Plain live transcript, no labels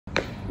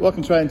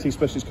Welcome to Rs3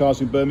 Specialist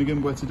Cars in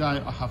Birmingham, where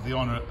today I have the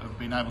honour of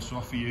being able to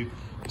offer you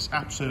this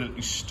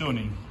absolutely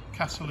stunning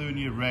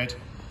Catalonia red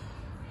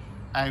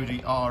Audi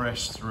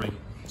Rs3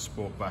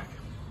 Sportback.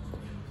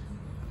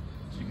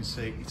 As you can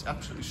see, it's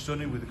absolutely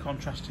stunning with the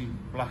contrasting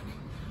black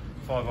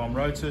 5-arm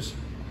rotors.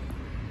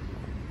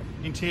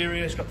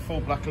 Interior, it's got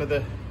full black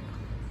leather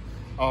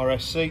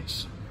RS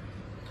seats,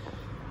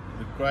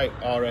 with great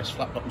RS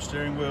flat bottom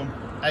steering wheel,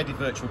 Audi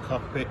virtual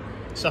cockpit,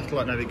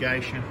 satellite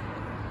navigation,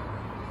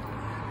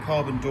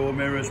 carbon door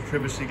mirrors,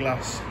 privacy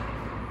glass.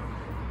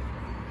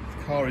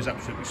 The car is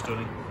absolutely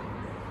stunning,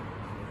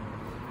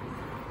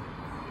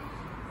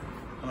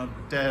 and I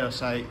dare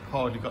say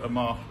hardly got a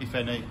mark, if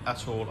any,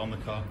 at all on the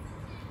car.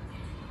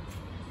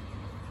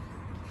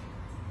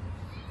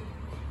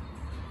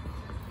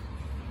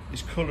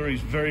 This colour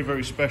is very,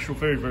 very special,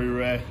 very, very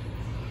rare,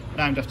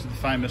 named after the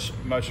famous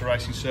motor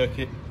racing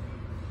circuit.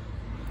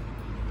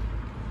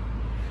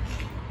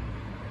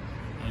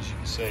 As you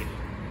can see,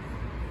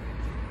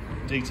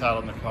 detail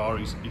on the car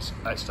is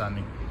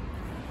outstanding.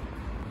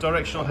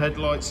 Directional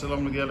headlights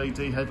along with the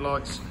LED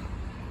headlights.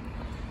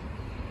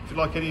 If you'd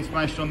like any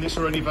information on this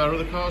or any of our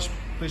other cars,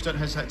 please don't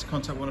hesitate to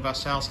contact one of our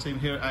sales team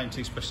here at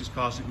Rs3 Specialist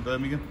Cars in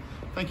Birmingham.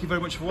 Thank you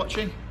very much for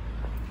watching.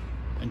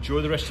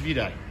 Enjoy the rest of your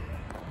day.